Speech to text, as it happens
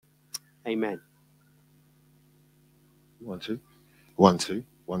Amen. 1, 2. 1, 2.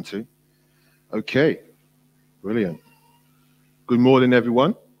 1, 2. Okay. Brilliant. Good morning,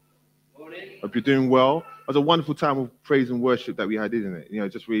 everyone. Morning. Hope you're doing well. It was a wonderful time of praise and worship that we had, isn't it?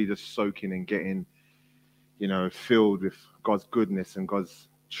 Just really just soaking and getting, filled with God's goodness and God's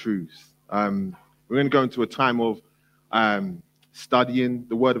truth. We're going to go into a time of studying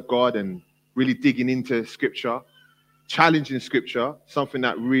the Word of God and really digging into Scripture, challenging Scripture, something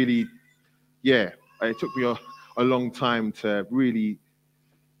that really, it took me a long time to really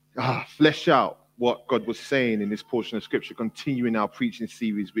flesh out what God was saying in this portion of Scripture, continuing our preaching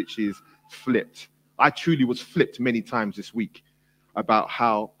series, which is Flipped. I truly was flipped many times this week about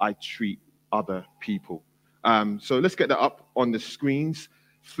how I treat other people. So let's get that up on the screens.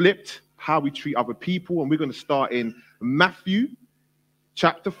 Flipped, how we treat other people. And we're going to start in Matthew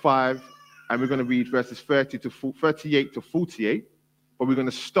chapter 5, and we're going to read verses 38 to 48. But we're going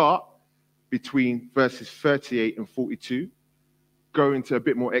to start between verses 38 and 42. Go into a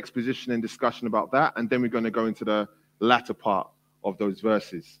bit more exposition and discussion about that, and then we're going to go into the latter part of those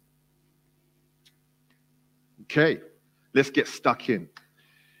verses. Okay, let's get stuck in.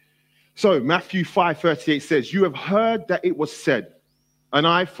 So Matthew 5:38 says, "You have heard that it was said, an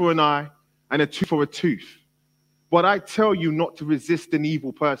eye for an eye and a tooth for a tooth. But I tell you not to resist an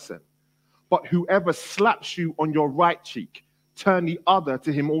evil person. But whoever slaps you on your right cheek, turn the other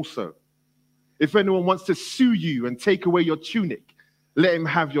to him also. If anyone wants to sue you and take away your tunic, let him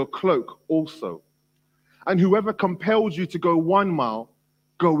have your cloak also. And whoever compels you to go 1 mile,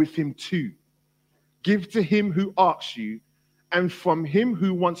 go with him 2. Give to him who asks you, and from him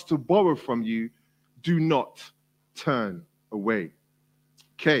who wants to borrow from you, do not turn away."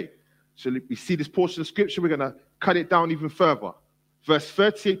 Okay, so we see this portion of Scripture. We're going to cut it down even further. Verse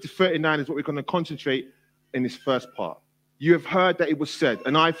 38 to 39 is what we're going to concentrate in this first part. You have heard that it was said,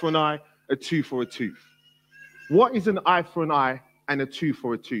 an eye for an eye, a tooth for a tooth. What is an eye for an eye and a tooth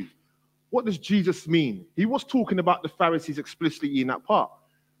for a tooth? What does Jesus mean? He was talking about the Pharisees explicitly in that part.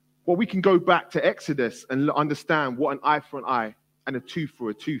 Well, we can go back to Exodus and understand what an eye for an eye and a tooth for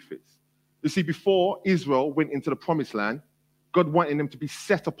a tooth is. You see, before Israel went into the promised land, God wanted them to be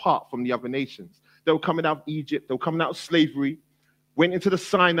set apart from the other nations. They were coming out of Egypt. They were coming out of slavery, went into the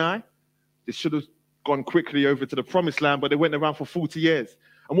Sinai. They should have gone quickly over to the promised land, but they went around for 40 years.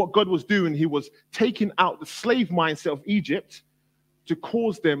 And what God was doing, he was taking out the slave mindset of Egypt to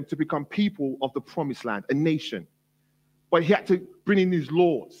cause them to become people of the promised land, a nation. But he had to bring in these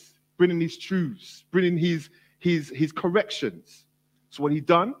laws, bring in these truths, bring in his corrections. So what he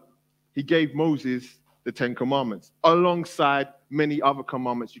done, he gave Moses the 10 commandments, alongside many other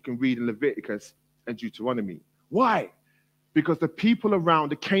commandments you can read in Leviticus and Deuteronomy. Why? Because the people around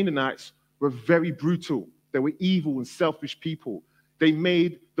the Canaanites were very brutal. They were evil and selfish people. They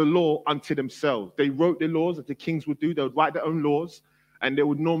made the law unto themselves. They wrote the laws that the kings would do. They would write their own laws, and they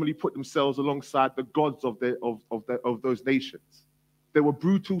would normally put themselves alongside the gods of those nations. They were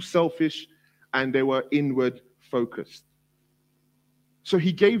brutal, selfish, and they were inward focused. So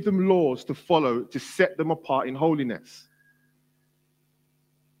he gave them laws to follow to set them apart in holiness.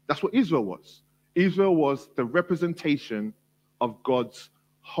 That's what Israel was. Israel was the representation of God's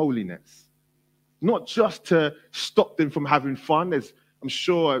holiness. Not just to stop them from having fun, as I'm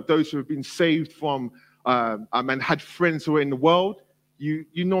sure those who have been saved from and had friends who are in the world, you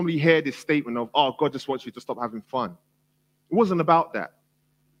normally hear this statement of, oh, God just wants you to stop having fun. It wasn't about that.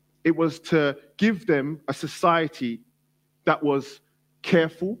 It was to give them a society that was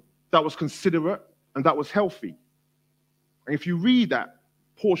careful, that was considerate, and that was healthy. And if you read that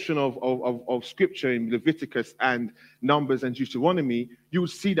portion of Scripture in Leviticus and Numbers and Deuteronomy, you will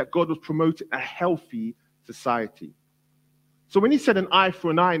see that God was promoting a healthy society. So when he said an eye for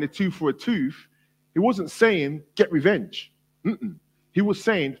an eye and a tooth for a tooth, he wasn't saying get revenge. He was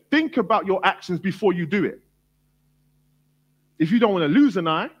saying think about your actions before you do it. If you don't want to lose an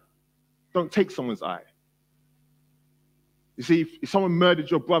eye, don't take someone's eye. You see, if someone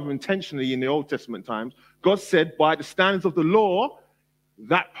murdered your brother intentionally in the Old Testament times, God said by the standards of the law,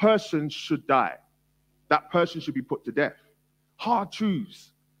 that person should die. That person should be put to death. Hard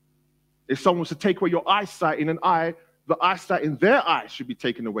truths. If someone was to take away your eyesight in an eye, the eyesight in their eye should be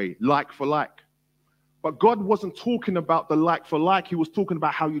taken away, like for like. But God wasn't talking about the like for like. He was talking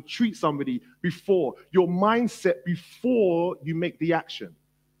about how you treat somebody before, your mindset before you make the action.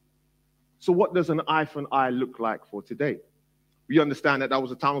 So what does an eye for an eye look like for today? We understand that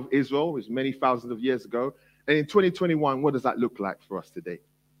was a time of Israel. It was many thousands of years ago. And in 2021, what does that look like for us today?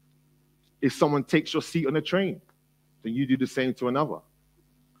 If someone takes your seat on a train, then you do the same to another.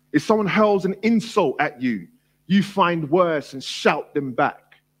 If someone hurls an insult at you, you find words and shout them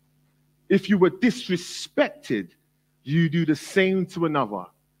back. If you were disrespected, you do the same to another.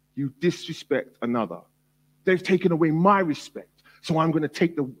 You disrespect another. They've taken away my respect, so I'm going to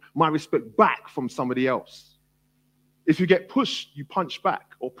take my respect back from somebody else. If you get pushed, you punch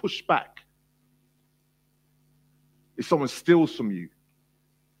back or push back. If someone steals from you,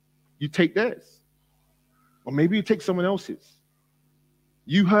 you take theirs. Or maybe you take someone else's.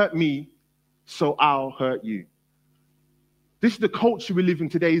 You hurt me, so I'll hurt you. This is the culture we live in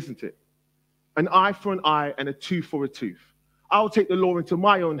today, isn't it? An eye for an eye and a tooth for a tooth. I'll take the law into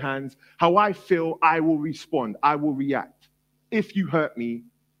my own hands. How I feel, I will respond. I will react. If you hurt me,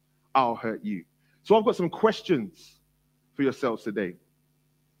 I'll hurt you. So I've got some questions for yourselves today.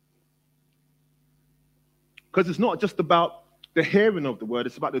 Because it's not just about the hearing of the word,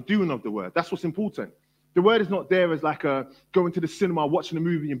 it's about the doing of the word. That's what's important. The word is not there as like going to the cinema, watching a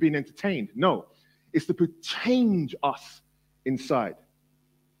movie and being entertained. No, it's to change us inside.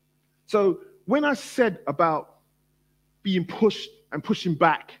 So when I said about being pushed and pushing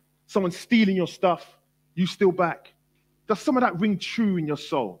back, someone stealing your stuff, you steal back, does some of that ring true in your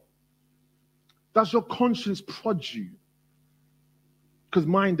soul? Does your conscience prod you? Because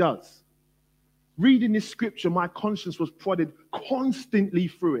mine does. Reading this scripture, my conscience was prodded constantly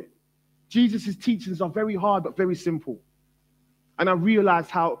through it. Jesus' teachings are very hard, but very simple. And I realized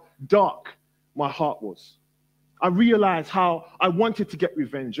how dark my heart was. I realized how I wanted to get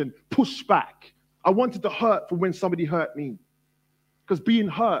revenge and push back. I wanted to hurt for when somebody hurt me. Because being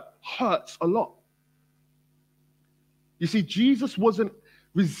hurt hurts a lot. You see, Jesus wasn't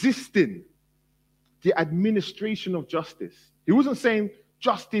resisting the administration of justice. He wasn't saying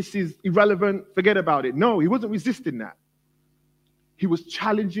justice is irrelevant, forget about it. No, he wasn't resisting that. He was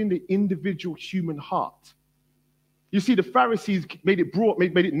challenging the individual human heart. You see, the Pharisees made it broad,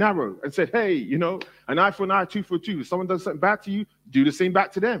 made it narrow and said, hey, an eye for an eye, tooth for a tooth. If someone does something bad to you, do the same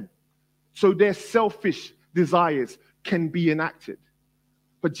back to them. So their selfish desires can be enacted.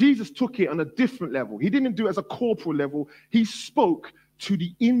 But Jesus took it on a different level. He didn't do it as a corporal level. He spoke to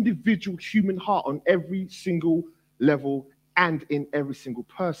the individual human heart on every single level and in every single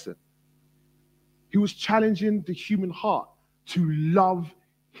person. He was challenging the human heart to love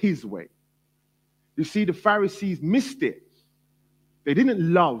his way. You see, the Pharisees missed it. They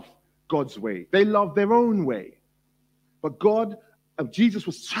didn't love God's way. They loved their own way. But Jesus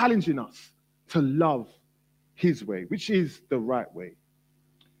was challenging us to love his way, which is the right way.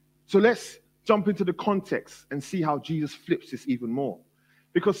 So let's jump into the context and see how Jesus flips this even more.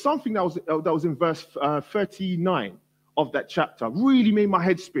 Because something that was in verse 39 of that chapter really made my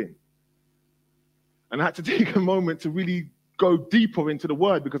head spin. And I had to take a moment to really go deeper into the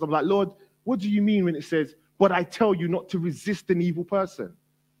word, because I'm like, Lord, what do you mean when it says, but I tell you not to resist an evil person?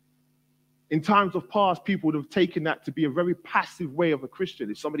 In times of past, people would have taken that to be a very passive way of a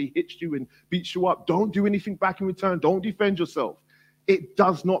Christian. If somebody hits you and beats you up, don't do anything back in return. Don't defend yourself. It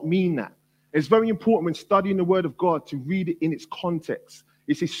does not mean that. It's very important when studying the word of God to read it in its context,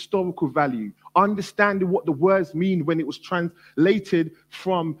 its historical value, understanding what the words mean when it was translated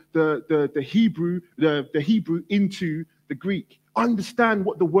from the Hebrew into the Greek. Understand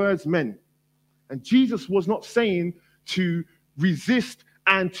what the words meant. And Jesus was not saying to resist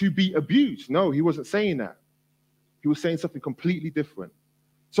and to be abused. No, he wasn't saying that. He was saying something completely different.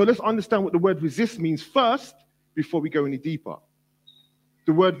 So let's understand what the word resist means first before we go any deeper.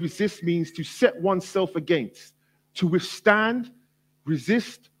 The word resist means to set oneself against, to withstand,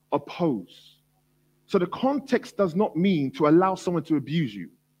 resist, oppose. So the context does not mean to allow someone to abuse you.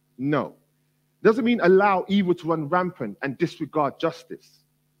 No. It doesn't mean allow evil to run rampant and disregard justice.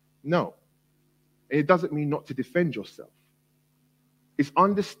 No. And it doesn't mean not to defend yourself. It's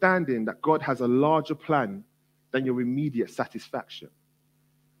understanding that God has a larger plan than your immediate satisfaction.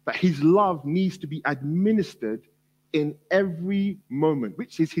 That his love needs to be administered in every moment,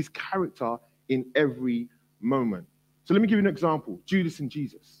 which is his character in every moment. So let me give you an example. Judas and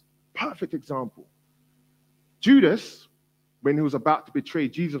Jesus. Perfect example. Judas, when he was about to betray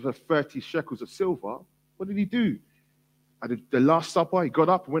Jesus for 30 shekels of silver, what did he do? At the Last Supper, he got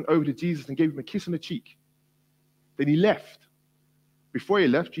up and went over to Jesus and gave him a kiss on the cheek. Then he left. Before he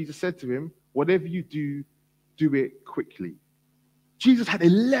left, Jesus said to him, whatever you do, do it quickly. Jesus had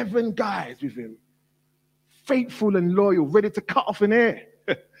 11 guys with him, faithful and loyal, ready to cut off an ear.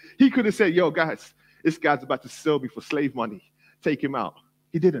 He could have said, yo, guys, this guy's about to sell me for slave money. Take him out.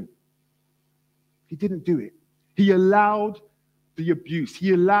 He didn't. He didn't do it. He allowed the abuse.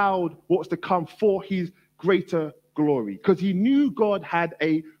 He allowed what was to come for his greater glory, because he knew God had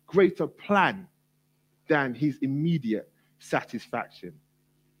a greater plan than his immediate satisfaction.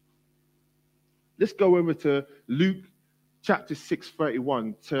 Let's go over to Luke chapter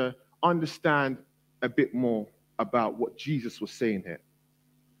 6:31 to understand a bit more about what Jesus was saying here.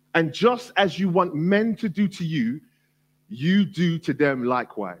 And just as you want men to do to you, you do to them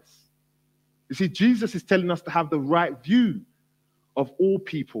likewise. You see, Jesus is telling us to have the right view of all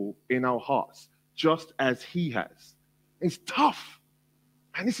people in our hearts, just as he has. It's tough.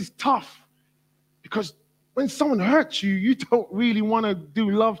 And this is tough because when someone hurts you, you don't really want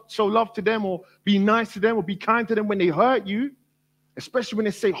to show love to them or be nice to them or be kind to them when they hurt you, especially when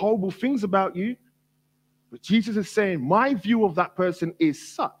they say horrible things about you. But Jesus is saying, my view of that person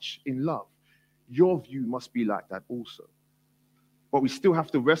is such in love. Your view must be like that also. But we still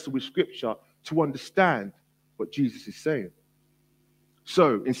have to wrestle with Scripture to understand what Jesus is saying.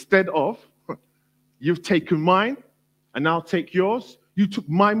 So instead of, you've taken mine and now take yours, you took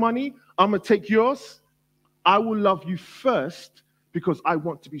my money, I'm going to take yours, I will love you first because I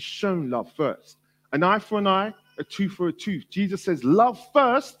want to be shown love first. An eye for an eye, a tooth for a tooth. Jesus says love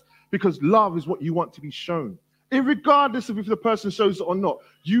first because love is what you want to be shown. Irregardless of if the person shows it or not,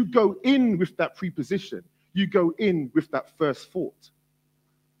 you go in with that preposition. You go in with that first thought.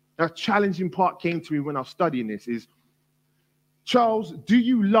 A challenging part came to me when I was studying this is, Charles, do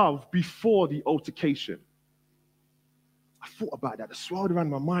you love before the altercation? I thought about that. It swirled around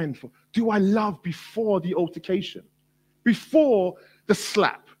my mind. Do I love before the altercation? Before the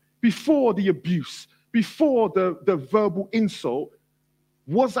slap? Before the abuse? Before the verbal insult?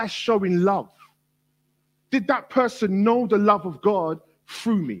 Was I showing love? Did that person know the love of God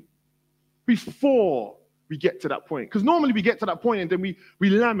through me? Before we get to that point. Because normally we get to that point and then we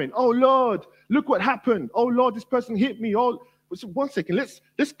lament. Oh, Lord, look what happened. Oh, Lord, this person hit me. Oh, so 1 second.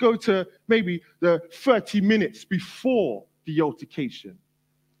 Let's go to maybe the 30 minutes before the altercation.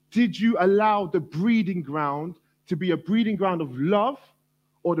 Did you allow the breeding ground to be a breeding ground of love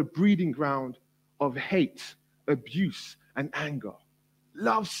or the breeding ground of hate, abuse, and anger?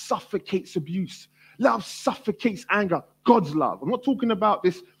 Love suffocates abuse. Love suffocates anger. God's love. I'm not talking about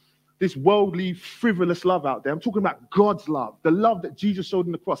this worldly, frivolous love out there. I'm talking about God's love, the love that Jesus showed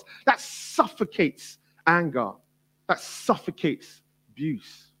on the cross. That suffocates anger. That suffocates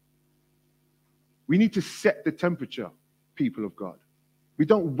abuse. We need to set the temperature, people of God. We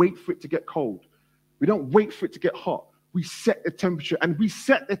don't wait for it to get cold. We don't wait for it to get hot. We set the temperature, and we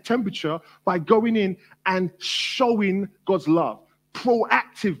set the temperature by going in and showing God's love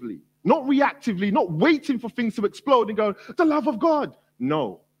proactively, not reactively, not waiting for things to explode and go, the love of God.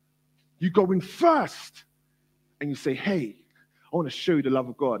 No. You go in first and you say, hey, I want to show you the love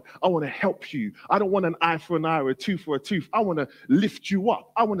of God. I want to help you. I don't want an eye for an eye or a tooth for a tooth. I want to lift you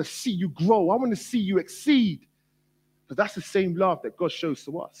up. I want to see you grow. I want to see you exceed. Because that's the same love that God shows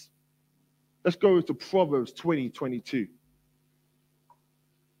to us. Let's go to Proverbs 20:22.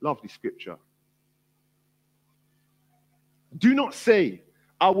 Lovely scripture. Do not say,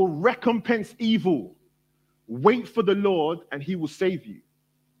 I will recompense evil. Wait for the Lord and he will save you.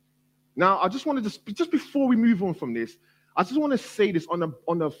 Now, I just want to just before we move on from this, I just want to say this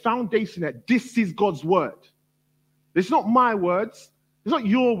on the foundation that this is God's word. It's not my words. It's not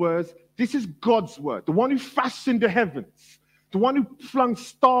your words. This is God's word. The one who fashioned the heavens. The one who flung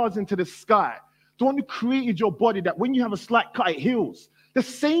stars into the sky. The one who created your body that when you have a slight cut, it heals. The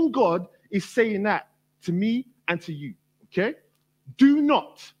same God is saying that to me and to you. Okay? Do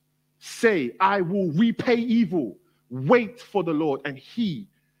not say, I will repay evil. Wait for the Lord and he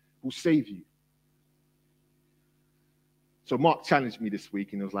will save you. So Mark challenged me this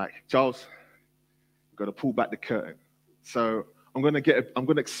week and he was like, Charles, you've got to pull back the curtain. So I'm going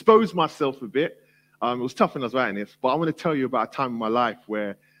to expose myself a bit. It was tough when I was writing this, but I want to tell you about a time in my life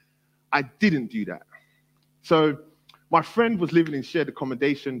where I didn't do that. So my friend was living in shared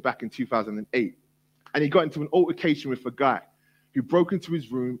accommodation back in 2008, and he got into an altercation with a guy who broke into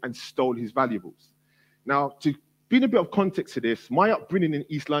his room and stole his valuables. Now, to bring a bit of context to this, my upbringing in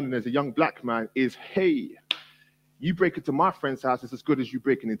East London as a young black man is, hey, you break into my friend's house, it's as good as you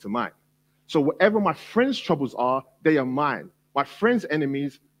breaking into mine. So whatever my friend's troubles are, they are mine. My friend's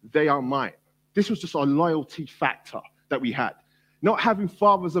enemies, they are mine. This was just a loyalty factor that we had. Not having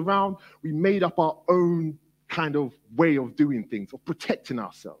fathers around, we made up our own kind of way of doing things, of protecting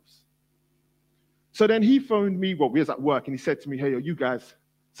ourselves. So then he phoned me, well, we was at work, and he said to me, hey, you guys,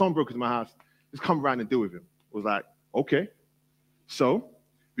 someone broke into my house, just come around and deal with him. I was like, okay. So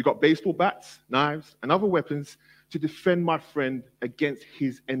we got baseball bats, knives, and other weapons to defend my friend against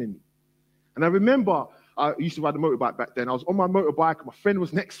his enemy. And I remember I used to ride a motorbike back then. I was on my motorbike, my friend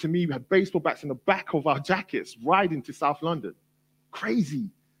was next to me, we had baseball bats in the back of our jackets, riding to South London. Crazy.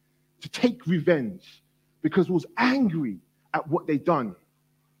 To take revenge, because we was angry at what they'd done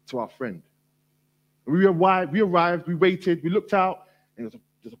to our friend. We arrived, we waited, we looked out, and there was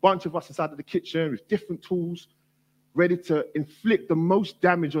a There's a bunch of us inside of the kitchen with different tools, ready to inflict the most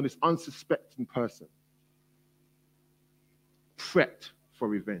damage on this unsuspecting person. Prepped for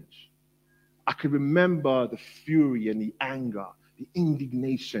revenge. I can remember the fury and the anger, the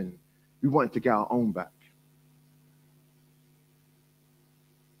indignation. We wanted to get our own back.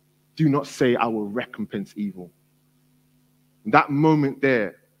 Do not say, I will recompense evil. That moment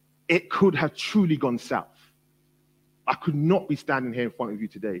there, it could have truly gone south. I could not be standing here in front of you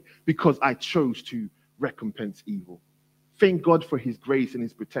today because I chose to recompense evil. Thank God for his grace and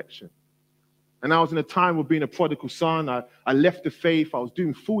his protection. And I was in a time of being a prodigal son. I left the faith. I was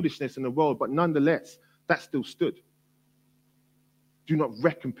doing foolishness in the world, but nonetheless, that still stood. Do not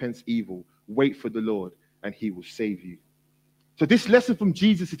recompense evil. Wait for the Lord, and he will save you. So this lesson from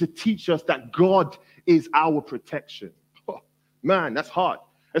Jesus is to teach us that God is our protection. Oh, man, that's hard.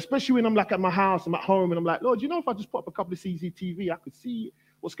 Especially when I'm like at my house, I'm at home, and I'm like, Lord, you know, if I just put up a couple of CCTV, I could see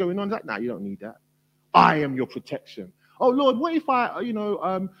what's going on. Like, nah, you don't need that. I am your protection. Oh Lord, what if I, I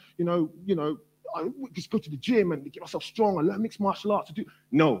just go to the gym and get myself strong and learn mixed martial arts to do?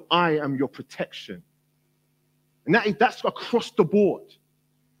 No, I am your protection. And that's across the board.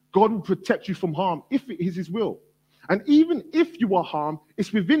 God will protect you from harm if it is his will. And even if you are harmed,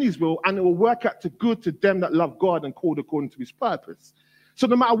 it's within his will, and it will work out to good to them that love God and called according to his purpose. So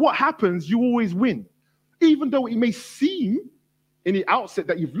no matter what happens, you always win. Even though it may seem in the outset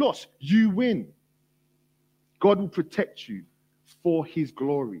that you've lost, you win. God will protect you for his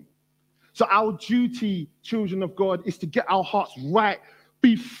glory. So our duty, children of God, is to get our hearts right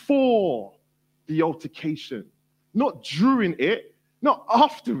before the altercation. Not during it, not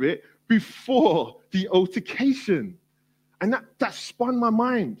after it, before the altercation. And that spun my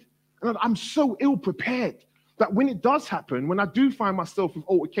mind. And I'm so ill prepared that when it does happen, when I do find myself with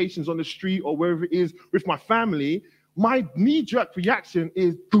altercations on the street or wherever it is with my family, my knee-jerk reaction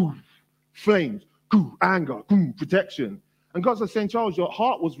is flames, anger, protection. And God's saying, Charles, your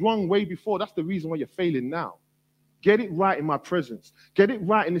heart was wrong way before. That's the reason why you're failing now. Get it right in my presence. Get it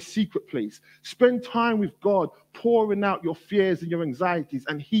right in the secret place. Spend time with God, pouring out your fears and your anxieties,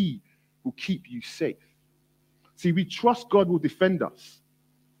 and he will keep you safe. See, we trust God will defend us.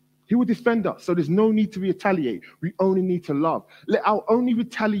 He will defend us, so there's no need to retaliate. We only need to love. Let our only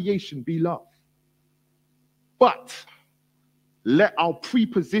retaliation be love. But let our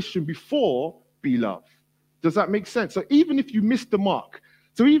preposition before be love. Does that make sense? So even if you missed the mark,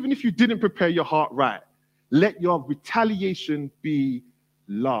 so even if you didn't prepare your heart right, let your retaliation be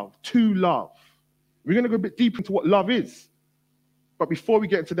love, to love. We're going to go a bit deeper into what love is. But before we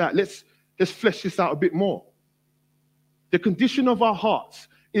get into that, let's flesh this out a bit more. The condition of our hearts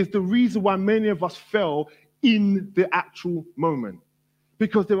is the reason why many of us fell in the actual moment.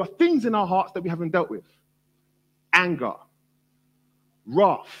 Because there are things in our hearts that we haven't dealt with. Anger,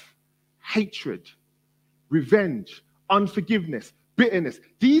 wrath, hatred, revenge, unforgiveness, bitterness.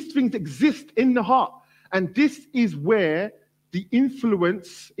 These things exist in the heart. And this is where the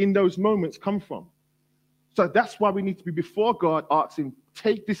influence in those moments come from. So that's why we need to be before God asking,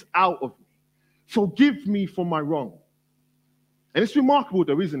 take this out of me. Forgive me for my wrong. And it's remarkable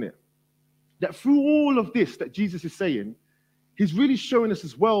though, isn't it? That through all of this that Jesus is saying, he's really showing us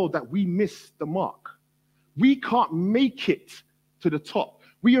as well that we miss the mark. We can't make it to the top.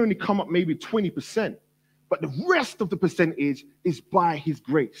 We only come up maybe 20%. But the rest of the percentage is by his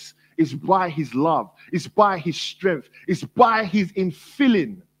grace. It's by his love. It's by his strength. It's by his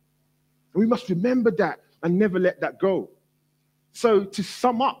infilling. And we must remember that and never let that go. So to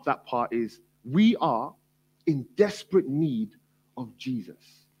sum up that part is, we are in desperate need of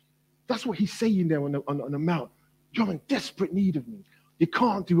Jesus. That's what he's saying there on the mount. You're in desperate need of me. You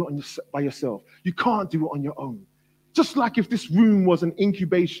can't do it by yourself. You can't do it on your own. Just like if this room was an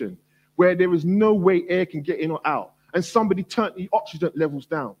incubation where there is no way air can get in or out, and somebody turned the oxygen levels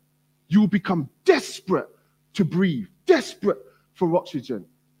down, you will become desperate to breathe, desperate for oxygen.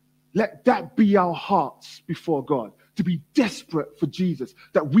 Let that be our hearts before God, to be desperate for Jesus,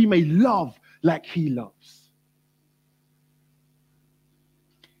 that we may love like he loves.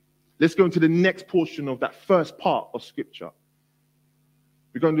 Let's go into the next portion of that first part of Scripture.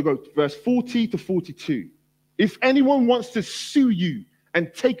 We're going to go to verse 40 to 42. If anyone wants to sue you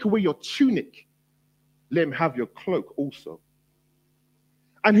and take away your tunic, let him have your cloak also.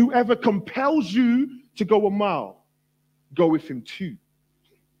 And whoever compels you to go a mile, go with him too.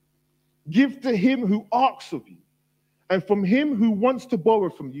 Give to him who asks of you, and from him who wants to borrow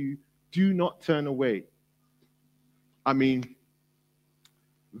from you, do not turn away. I mean,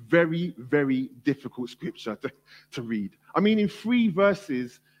 very, very difficult scripture to read. I mean, in 3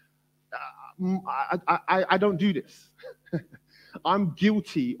 verses, I don't do this. I'm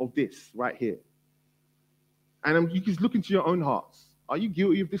guilty of this right here. And you can look into your own hearts. Are you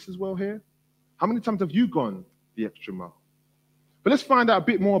guilty of this as well here? How many times have you gone the extra mile? But let's find out a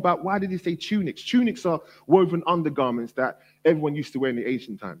bit more about why did he say tunics. Tunics are woven undergarments that everyone used to wear in the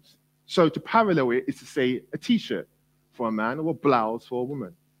ancient times. So to parallel it is to say a t-shirt for a man or a blouse for a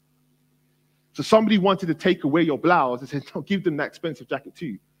woman. So somebody wanted to take away your blouse and said, no, give them that expensive jacket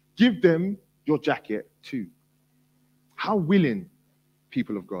too. Give them your jacket too. How willing,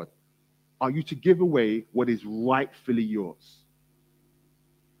 people of God, are you to give away what is rightfully yours?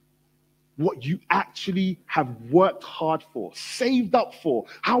 What you actually have worked hard for, saved up for.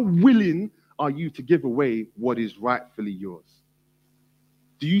 How willing are you to give away what is rightfully yours?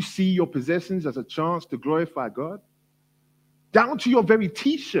 Do you see your possessions as a chance to glorify God? Down to your very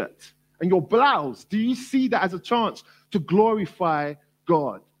t-shirt and your blouse, do you see that as a chance to glorify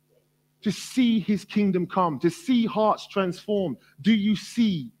God? To see his kingdom come, to see hearts transformed? Do you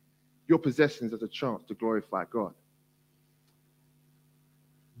see your possessions as a chance to glorify God?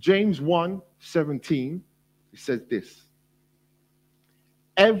 James 1:17, it says this: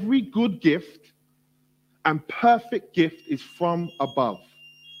 every good gift and perfect gift is from above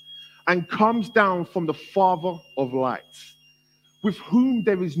and comes down from the Father of lights, with whom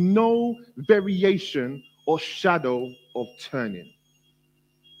there is no variation or shadow of turning.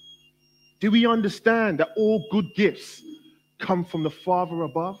 Do we understand that all good gifts come from the Father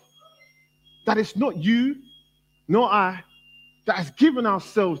above? That it's not you, nor I, that has given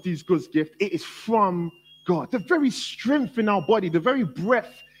ourselves these good gifts. It is from God. The very strength in our body, the very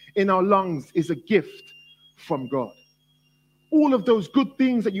breath in our lungs is a gift from God. All of those good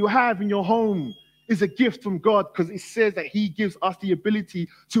things that you have in your home is a gift from God, because it says that he gives us the ability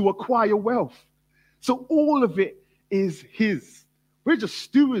to acquire wealth. So all of it is his. We're just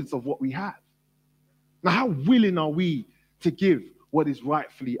stewards of what we have. Now, how willing are we to give what is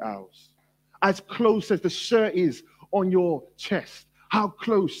rightfully ours? As close as the shirt is on your chest, how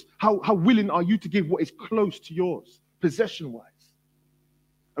close, how willing are you to give what is close to yours, possession-wise?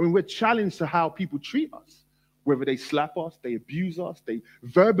 I mean, we're challenged to how people treat us, whether they slap us, they abuse us, they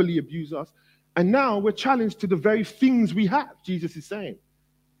verbally abuse us. And now we're challenged to the very things we have, Jesus is saying.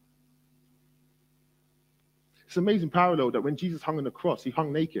 It's an amazing parallel that when Jesus hung on the cross, he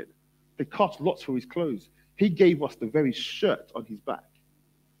hung naked. They cast lots for his clothes. He gave us the very shirt on his back.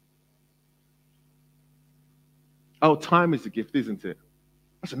 Oh, time is a gift, isn't it?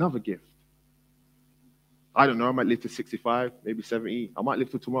 That's another gift. I don't know, I might live to 65, maybe 70. I might live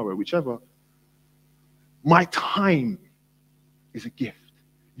till tomorrow, whichever. My time is a gift.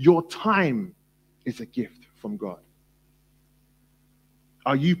 Your time is a gift from God.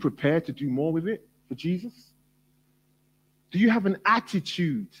 Are you prepared to do more with it for Jesus? Do you have an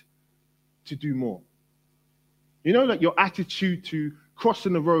attitude to do more? You know, like your attitude to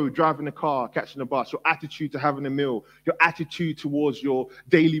crossing the road, driving the car, catching the bus, your attitude to having a meal, your attitude towards your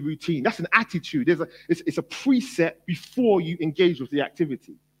daily routine. That's an attitude. It's a preset before you engage with the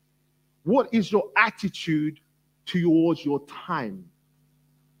activity. What is your attitude towards your time?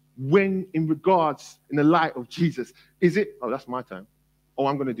 When in regards, in the light of Jesus, is it, oh, that's my time. Oh,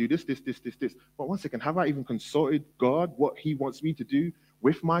 I'm going to do this. But one second, have I even consulted God what he wants me to do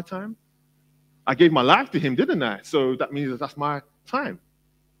with my time? I gave my life to him, didn't I? So that means that's my time.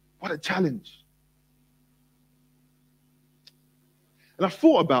 What a challenge. And I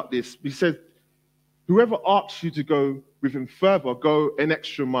thought about this. He said, whoever asks you to go with him further, go an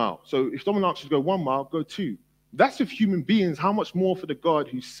extra mile. So if someone asks you to go 1 mile, go 2. That's with human beings. How much more for the God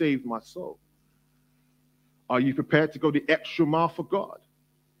who saved my soul? Are you prepared to go the extra mile for God?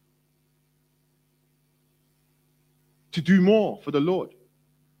 To do more for the Lord?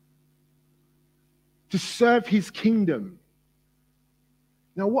 To serve his kingdom?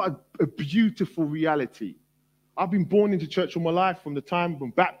 Now, what a beautiful reality. I've been born into church all my life, from the time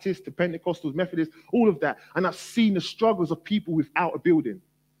from Baptist to Pentecostals, Methodists, all of that. And I've seen the struggles of people without a building.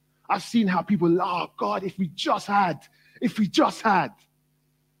 I've seen how people, oh God, if we just had.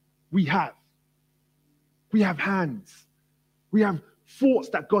 We have. We have hands. We have thoughts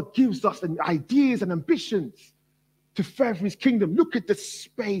that God gives us and ideas and ambitions to further his kingdom. Look at the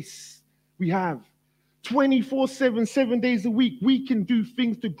space we have. 24/7, 7 days a week, we can do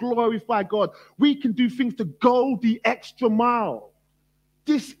things to glorify God. We can do things to go the extra mile.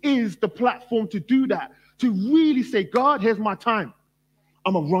 This is the platform to do that, to really say, God, here's my time.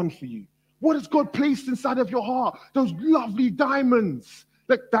 I'm going to run for you. What has God placed inside of your heart? Those lovely diamonds,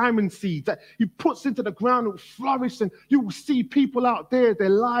 like diamond seeds that he puts into the ground, will flourish, and you will see people out there, their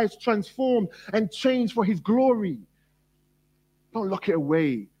lives transformed and changed for his glory. Don't lock it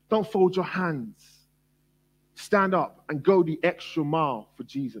away. Don't fold your hands. stand up and go the extra mile for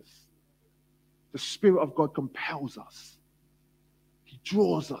Jesus. The Spirit of God compels us. He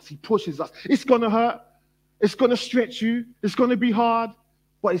draws us. He pushes us. It's going to hurt. It's going to stretch you. It's going to be hard,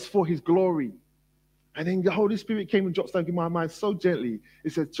 but it's for his glory. And then the Holy Spirit came and dropped something in my mind so gently.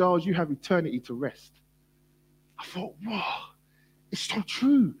 It said, Charles, you have eternity to rest. I thought, wow, it's so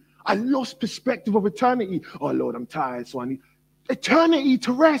true. I lost perspective of eternity. Oh, Lord, I'm tired, so I need eternity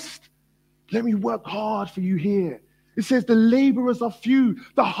to rest. Let me work hard for you here. It says the laborers are few.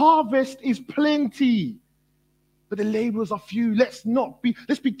 The harvest is plenty, but the laborers are few.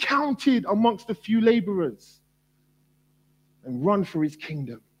 Let's be counted amongst the few laborers and run for his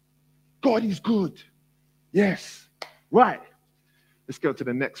kingdom. God is good. Yes. Right. Let's go to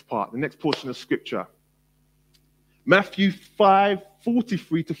the next part, the next portion of scripture. Matthew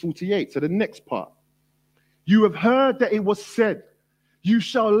 5:43-48. So the next part. You have heard that it was said, you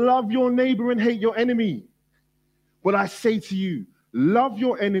shall love your neighbor and hate your enemy. But I say to you, love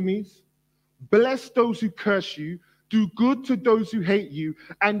your enemies, bless those who curse you, do good to those who hate you,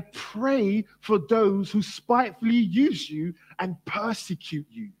 and pray for those who spitefully use you and persecute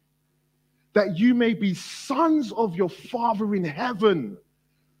you, that you may be sons of your Father in heaven.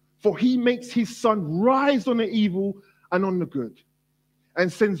 For he makes his sun rise on the evil and on the good,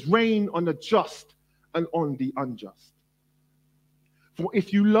 and sends rain on the just and on the unjust. For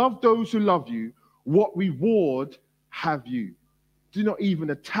if you love those who love you, what reward have you? Do not even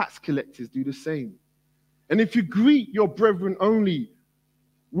the tax collectors do the same? And if you greet your brethren only,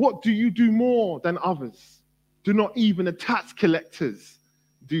 what do you do more than others? Do not even the tax collectors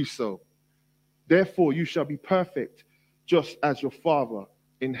do so? Therefore you shall be perfect, just as your Father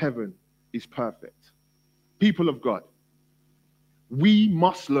in heaven is perfect. People of God, we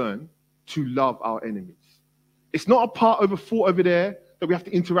must learn to love our enemies. It's not a part of a thought over there that we have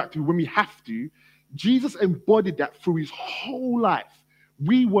to interact with when we have to. Jesus embodied that through his whole life.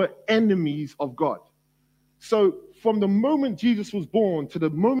 We were enemies of God. So from the moment Jesus was born to the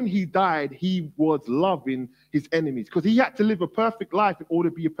moment he died, he was loving his enemies because he had to live a perfect life in order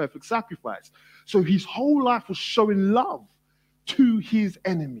to be a perfect sacrifice. So his whole life was showing love to his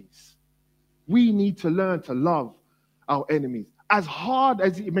enemies. We need to learn to love our enemies. As hard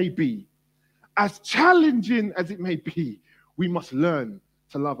as it may be, as challenging as it may be, we must learn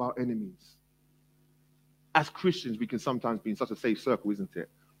to love our enemies. As Christians, we can sometimes be in such a safe circle, isn't it?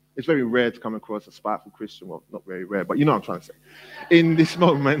 It's very rare to come across a spiteful Christian. Well, not very rare, but you know what I'm trying to say. In this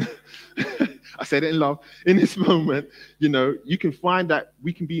moment, I said it in love. In this moment, you know, you can find that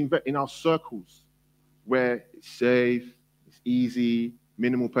we can be in our circles where it's safe, it's easy,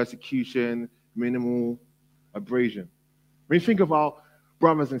 minimal persecution, minimal abrasion. When you think of our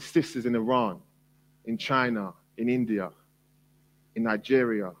brothers and sisters in Iran, in China, in India, in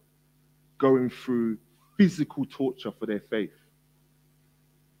Nigeria, going through physical torture for their faith,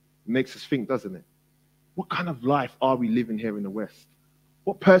 it makes us think, doesn't it? What kind of life are we living here in the West?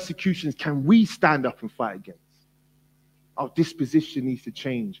 What persecutions can we stand up and fight against? Our disposition needs to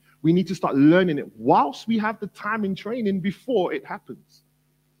change. We need to start learning it whilst we have the time in training before it happens.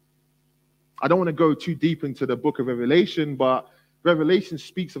 I don't want to go too deep into the book of Revelation, but Revelation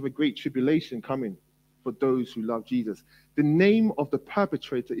speaks of a great tribulation coming for those who love Jesus. The name of the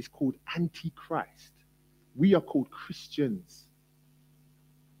perpetrator is called Antichrist. We are called Christians.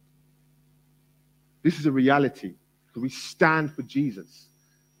 This is a reality because we stand for Jesus.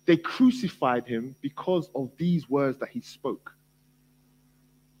 They crucified him because of these words that he spoke.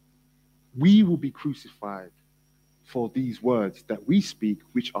 We will be crucified for these words that we speak,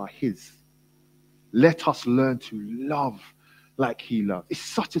 which are his. Let us learn to love like he loved. It's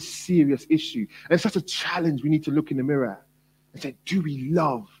such a serious issue and such a challenge we need to look in the mirror at and say, do we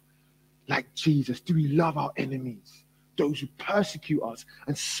love like Jesus? Do we love our enemies, those who persecute us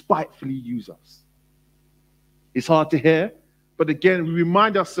and spitefully use us? It's hard to hear, but again, we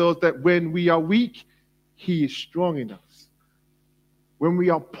remind ourselves that when we are weak, he is strong in us. When we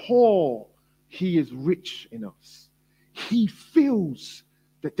are poor, he is rich in us. He fills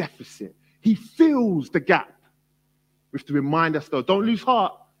the deficit. He fills the gap. We have to remind us, though, don't lose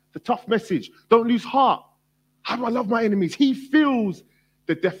heart. The tough message. Don't lose heart. How do I love my enemies? He fills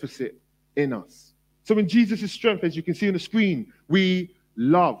the deficit in us. So in Jesus' strength, as you can see on the screen, we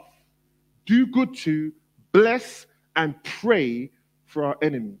love, do good to, bless, and pray for our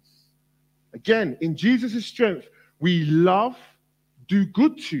enemies. Again, in Jesus' strength, we love, do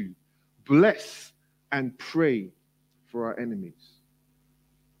good to, bless, and pray for our enemies.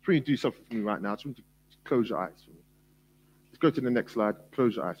 Please do something for me right now. I just want you to close your eyes for me. Let's go to the next slide.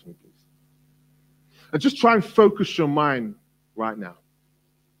 Close your eyes for me, please. And just try and focus your mind right now.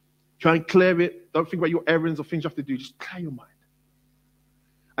 Try and clear it. Don't think about your errands or things you have to do. Just clear your mind.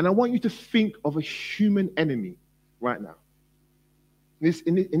 And I want you to think of a human enemy right now.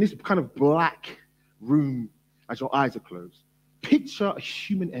 In this kind of black room as your eyes are closed. Picture a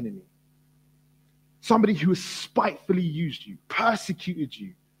human enemy. Somebody who has spitefully used you, persecuted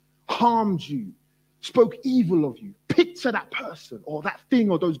you, harmed you, spoke evil of you. Picture that person or that thing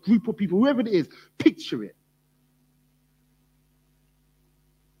or those group of people, whoever it is, picture it.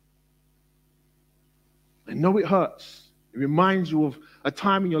 I know it hurts. It reminds you of a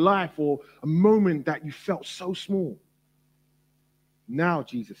time in your life or a moment that you felt so small. Now,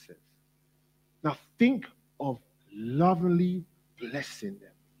 Jesus says, now think of lovingly blessing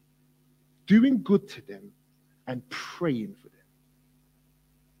them, doing good to them, and praying for them.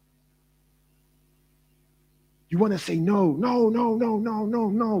 You want to say no.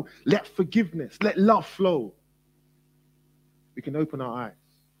 Let forgiveness, let love flow. We can open our eyes.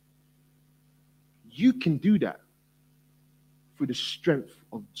 You can do that through the strength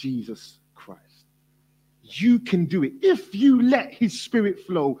of Jesus Christ. You can do it. If you let his spirit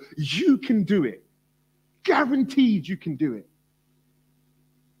flow, you can do it. Guaranteed you can do it.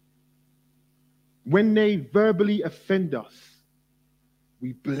 When they verbally offend us,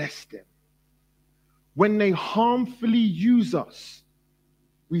 we bless them. When they harmfully use us,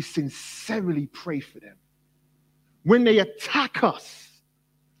 we sincerely pray for them. When they attack us,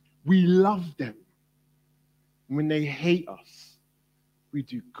 we love them. When they hate us, we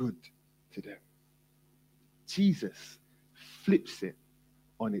do good to them. Jesus flips it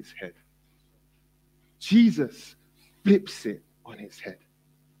on its head. Jesus flips it on its head.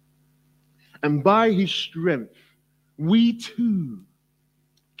 And by his strength, we too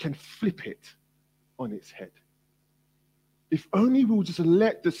can flip it on its head. If only we'll just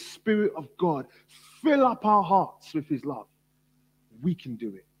let the Spirit of God fill up our hearts with his love, we can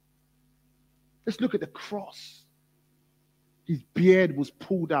do it. Let's look at the cross. His beard was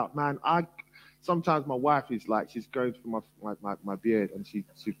pulled out. Man, sometimes my wife is like, she's going through my beard and she'd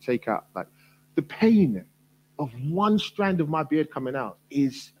take out, like, the pain of one strand of my beard coming out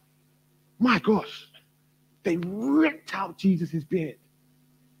is, my gosh, they ripped out Jesus' beard.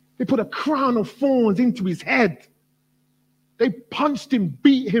 They put a crown of thorns into his head. They punched him,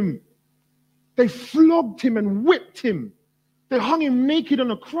 beat him. They flogged him and whipped him. They hung him naked on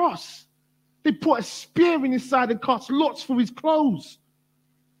a cross. They put a spear in his side and cast lots for his clothes.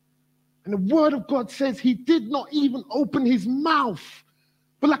 And the word of God says he did not even open his mouth.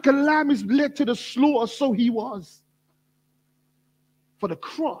 But like a lamb is led to the slaughter, so he was. For the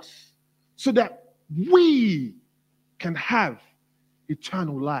cross, so that we can have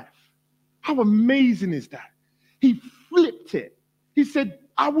eternal life. How amazing is that? He flipped it. He said,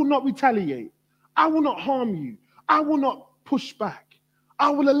 I will not retaliate. I will not harm you. I will not push back. I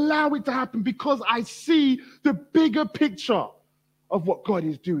will allow it to happen because I see the bigger picture of what God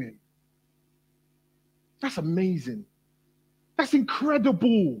is doing. That's amazing. That's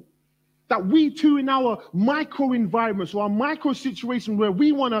incredible. That we too, in our micro environments or our micro situation where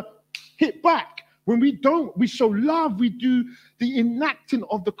we want to hit back, when we don't, we show love, we do the enacting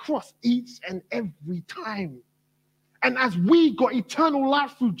of the cross each and every time. And as we got eternal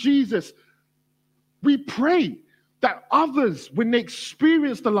life through Jesus, we pray that others, when they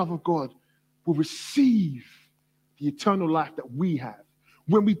experience the love of God, will receive the eternal life that we have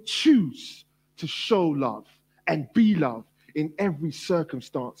when we choose to show love and be love in every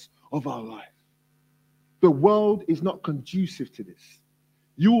circumstance of our life. The world is not conducive to this.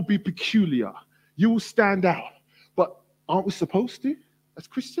 You will be peculiar. You will stand out. But aren't we supposed to as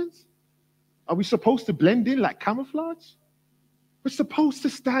Christians? Are we supposed to blend in like camouflage? We're supposed to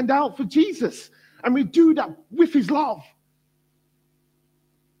stand out for Jesus. And we do that with his love.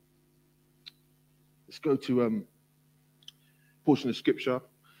 Let's go to a portion of scripture.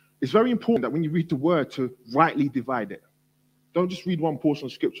 It's very important that when you read the word to rightly divide it. Don't just read one portion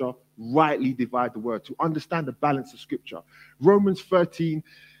of scripture, rightly divide the word to understand the balance of scripture. Romans 13,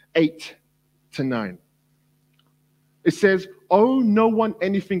 8-9. It says, owe no one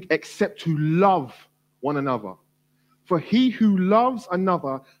anything except to love one another. For he who loves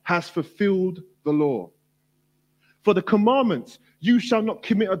another has fulfilled the law. For the commandments, you shall not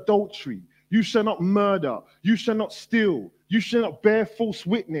commit adultery, you shall not murder, you shall not steal, you shall not bear false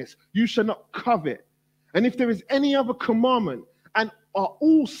witness, you shall not covet. And if there is any other commandment, and are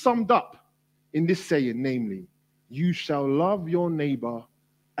all summed up in this saying, namely, you shall love your neighbor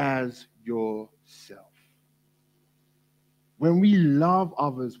as yourself. When we love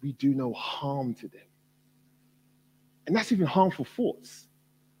others, we do no harm to them. And that's even harmful thoughts.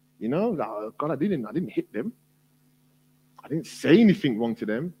 You know, oh, God, I didn't hit them. I didn't say anything wrong to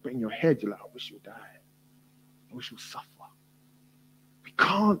them, but in your head, you're like, I wish you'll die. I wish you'll suffer. We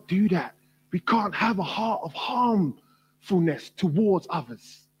can't do that. We can't have a heart of harmfulness towards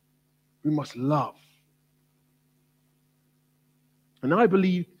others. We must love. And I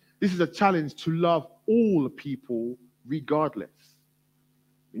believe this is a challenge to love all people regardless.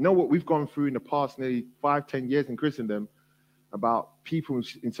 You know what we've gone through in the past nearly 5-10 years in Christendom about people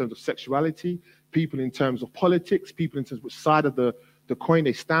in terms of sexuality, people in terms of politics, people in terms of which side of the coin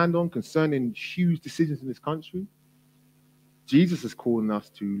they stand on concerning huge decisions in this country. Jesus is calling us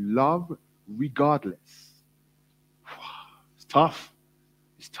to love regardless. It's tough.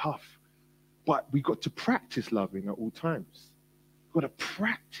 It's tough. But we've got to practice loving at all times. We've got to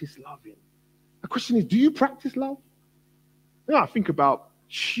practice loving. The question is, do you practice love? You know, I think about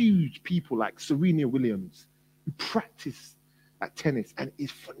huge people like Serena Williams who practice at tennis and is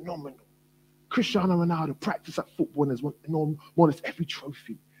phenomenal. Cristiano Ronaldo practice at football and has won more or less every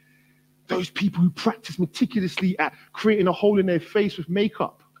trophy. Those people who practice meticulously at creating a hole in their face with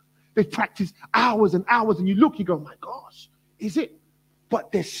makeup. They practice hours and hours, and you look, you go, my gosh, is it?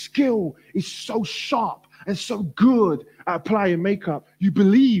 But their skill is so sharp and so good at applying makeup, you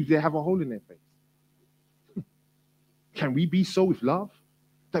believe they have a hole in their face. Can we be so with love?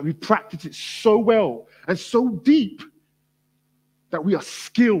 That we practice it so well and so deep that we are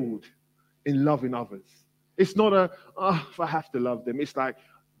skilled in loving others. It's not if I have to love them. It's like,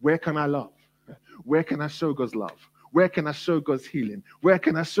 where can I love? Where can I show God's love? Where can I show God's healing? Where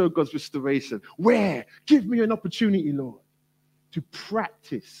can I show God's restoration? Where? Give me an opportunity, Lord, to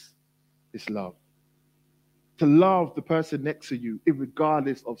practice this love. To love the person next to you,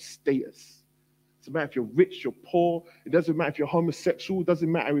 regardless of status. It doesn't matter if you're rich, you're poor. It doesn't matter if you're homosexual. It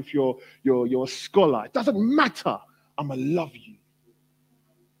doesn't matter if you're a scholar. It doesn't matter. I'm going to love you.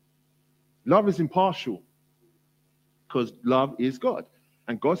 Love is impartial because love is God.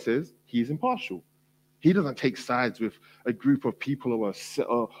 And God says he is impartial. He doesn't take sides with a group of people or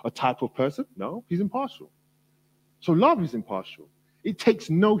a type of person. No, he's impartial. So love is impartial. It takes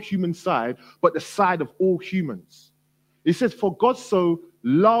no human side, but the side of all humans. It says, for God so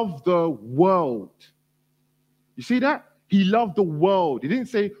loved the world. You see that? He loved the world. He didn't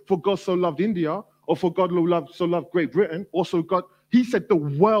say, for God so loved India, or for God so loved Great Britain, also God. He said the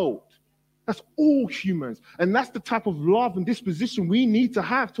world. That's all humans. And that's the type of love and disposition we need to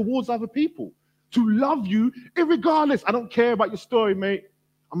have towards other people. To love you irregardless. I don't care about your story, mate.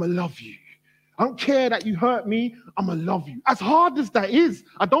 I'm going to love you. I don't care that you hurt me. I'm going to love you. As hard as that is,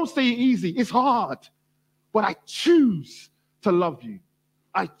 I don't say it easy. It's hard. But I choose to love you.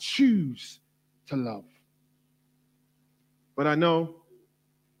 I choose to love. But I know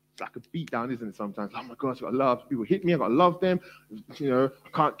it's like a beat down, isn't it, sometimes? Oh my gosh, I've got to love. People hit me, I've got to love them. You know, I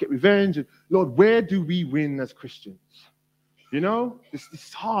can't get revenge. And Lord, where do we win as Christians? You know,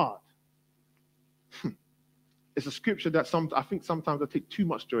 it's hard. It's a scripture that I think sometimes I take too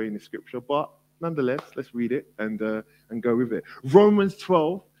much joy in the scripture, but nonetheless, let's read it and go with it. Romans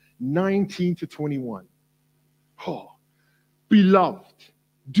 12, 19 to 21. Oh, beloved,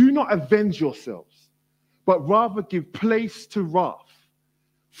 do not avenge yourselves, but rather give place to wrath.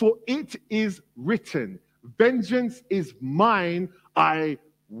 For it is written, vengeance is mine, I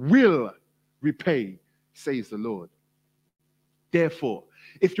will repay, says the Lord. Therefore,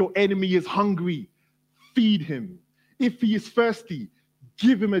 if your enemy is hungry, feed him. If he is thirsty,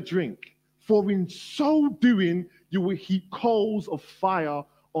 give him a drink. For in so doing, you will heap coals of fire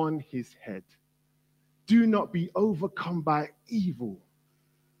on his head. Do not be overcome by evil,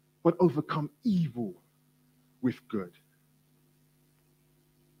 but overcome evil with good.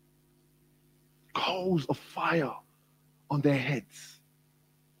 Coals of fire on their heads.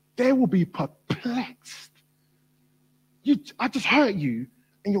 They will be perplexed. I just hurt you,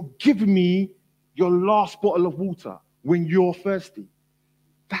 and you're giving me your last bottle of water when you're thirsty.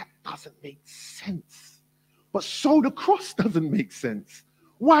 That doesn't make sense. But so the cross doesn't make sense.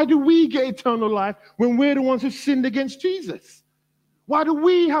 Why do we get eternal life when we're the ones who sinned against Jesus? Why do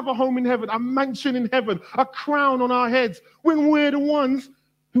we have a home in heaven, a mansion in heaven, a crown on our heads when we're the ones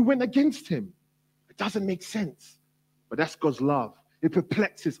who went against him? It doesn't make sense. But that's God's love. It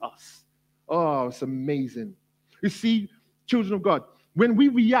perplexes us. Oh, it's amazing. You see, children of God, when we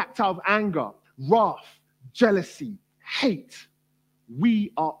react out of anger, wrath, jealousy, hate,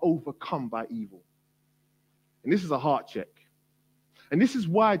 we are overcome by evil. And this is a heart check. And this is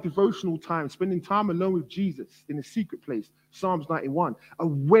why devotional time, spending time alone with Jesus in a secret place, Psalms 91,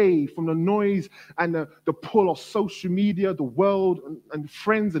 away from the noise and the pull of social media, the world, and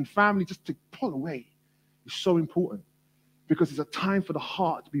friends and family, just to pull away, is so important. Because it's a time for the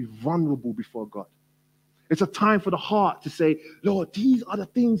heart to be vulnerable before God. It's a time for the heart to say, Lord, these are the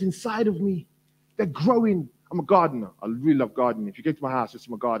things inside of me. They're growing. I'm a gardener. I really love gardening. If you get to my house, it's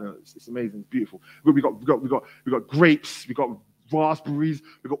my garden. It's amazing. It's beautiful. We got grapes. We got raspberries.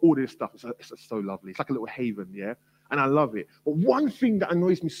 We got all this stuff. It's so lovely. It's like a little haven, yeah. And I love it. But one thing that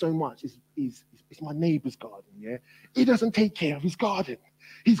annoys me so much is my neighbor's garden, yeah. He doesn't take care of his garden.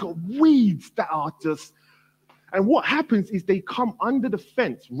 He's got weeds that are just. And what happens is they come under the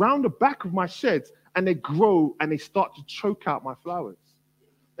fence, round the back of my sheds, and they grow and they start to choke out my flowers.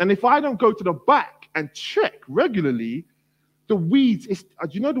 And if I don't go to the back and check regularly, the weeds, do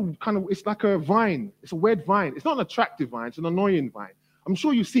you know the kind of, it's like a vine. It's a weird vine. It's not an attractive vine. It's an annoying vine. I'm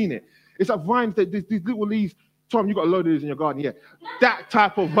sure you've seen it. It's a vine that these little leaves. Tom, you got a load of these in your garden. Yeah. That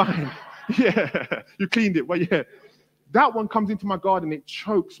type of vine. Yeah. You cleaned it. But yeah, that one comes into my garden. It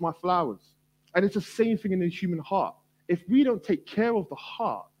chokes my flowers. And it's the same thing in the human heart. If we don't take care of the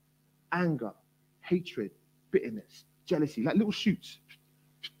heart, anger, hatred, bitterness, jealousy, like little shoots,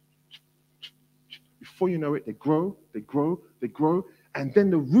 before you know it, they grow, they grow, they grow, and then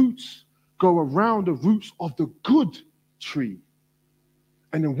the roots go around the roots of the good tree.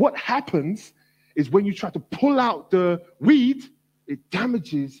 And then what happens is when you try to pull out the weed, it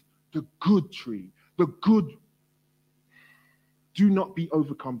damages the good tree. The good. Do not be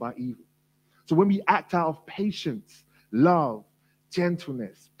overcome by evil. So when we act out of patience, love,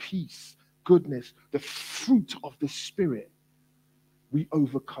 gentleness, peace, goodness, the fruit of the Spirit, we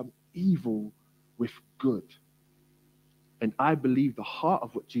overcome evil with good. And I believe the heart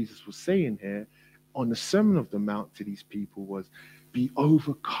of what Jesus was saying here on the Sermon of the Mount to these people was, be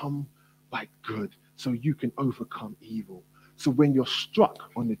overcome by good so you can overcome evil. So when you're struck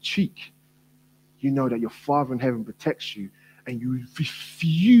on the cheek, you know that your Father in heaven protects you and you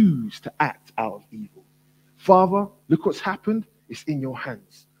refuse to act out of evil. Father, look what's happened. It's in your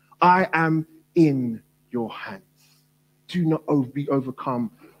hands. I am in your hands. Do not be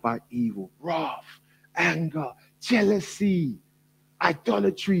overcome by evil. Wrath, anger, jealousy,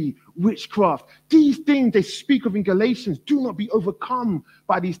 idolatry, witchcraft. These things they speak of in Galatians. Do not be overcome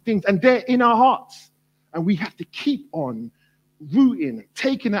by these things. And they're in our hearts. And we have to keep on rooting,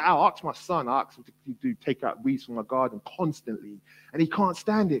 taking it out. I asked my son, I asked him to take out weeds from my garden constantly, and he can't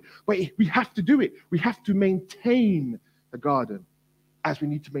stand it. But we have to do it. We have to maintain the garden as we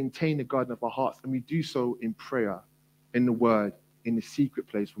need to maintain the garden of our hearts. And we do so in prayer, in the word, in the secret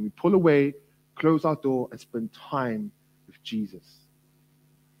place, when we pull away, close our door, and spend time with Jesus.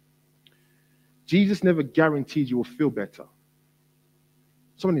 Jesus never guaranteed you will feel better.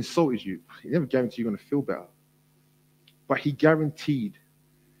 Someone insulted you, he never guaranteed you're going to feel better. But he guaranteed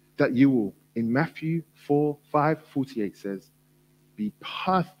that you will, in Matthew 4:5-48 says, be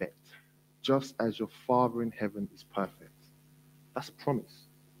perfect just as your Father in heaven is perfect. That's a promise.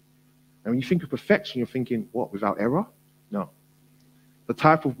 And when you think of perfection, you're thinking, what, without error? No. The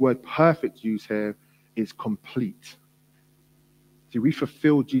type of word perfect used here is complete. See, we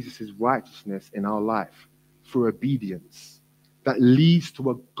fulfill Jesus' righteousness in our life through obedience that leads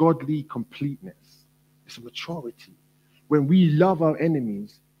to a godly completeness. It's a maturity. When we love our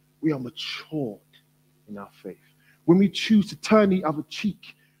enemies, we are matured in our faith. When we choose to turn the other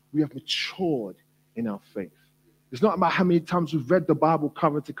cheek, we have matured in our faith. It's not about how many times we've read the Bible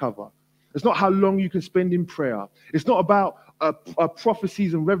cover to cover. It's not how long you can spend in prayer. It's not about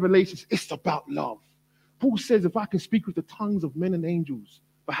prophecies and revelations. It's about love. Paul says, if I can speak with the tongues of men and angels,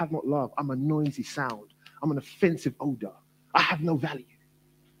 but have not love, I'm a noisy sound. I'm an offensive odor. I have no value.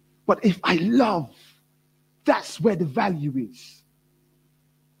 But if I love, that's where the value is.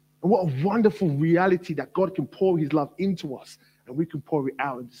 And what a wonderful reality that God can pour his love into us and we can pour it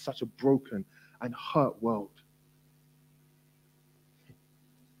out into such a broken and hurt world.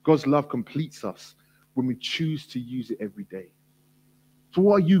 God's love completes us when we choose to use it every day. So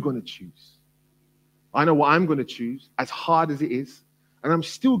what are you going to choose? I know what I'm going to choose, as hard as it is, and I'm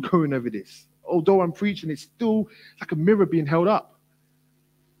still going over this. Although I'm preaching, it's still like a mirror being held up.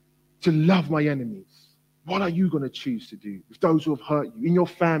 To love my enemies. What are you going to choose to do with those who have hurt you, in your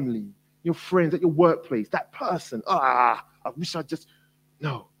family, your friends, at your workplace, that person? I wish I just...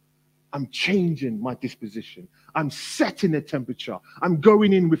 No, I'm changing my disposition. I'm setting the temperature. I'm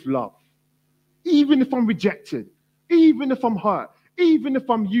going in with love. Even if I'm rejected, even if I'm hurt, even if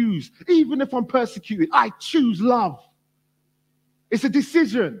I'm used, even if I'm persecuted, I choose love. It's a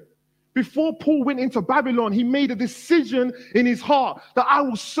decision. Before Paul went into Babylon, he made a decision in his heart that I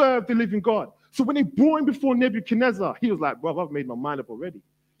will serve the living God. So when they brought him before Nebuchadnezzar, he was like, bro, I've made my mind up already.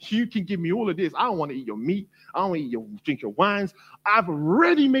 You can give me all of this. I don't want to eat your meat. I don't want to drink your wines. I've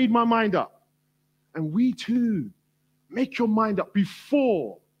already made my mind up. And we too, make your mind up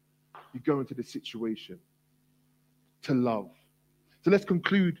before you go into the situation. to love. So let's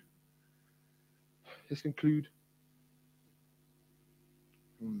conclude. Let's conclude.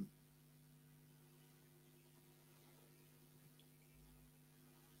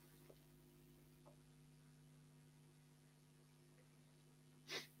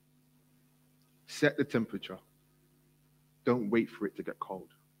 Set the temperature. Don't wait for it to get cold.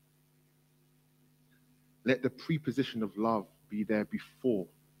 Let the preposition of love be there before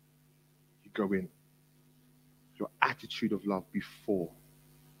you go in. Your attitude of love before.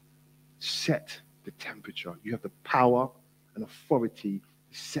 Set the temperature. You have the power and authority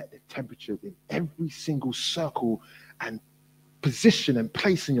to set the temperature in every single circle and position and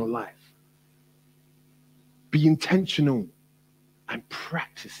place in your life. Be intentional and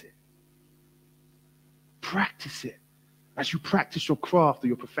practice it. Practice it. As you practice your craft or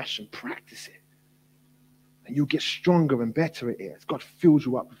your profession, practice it. And you'll get stronger and better at it as God fills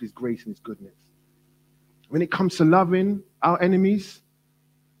you up with his grace and his goodness. When it comes to loving our enemies,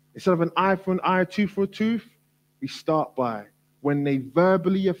 instead of an eye for an eye, a tooth for a tooth, we start by, when they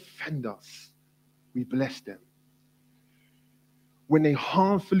verbally offend us, we bless them. When they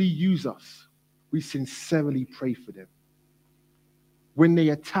harmfully use us, we sincerely pray for them. When they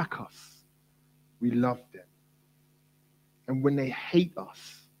attack us, we love them. And when they hate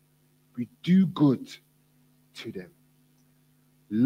us, we do good to them.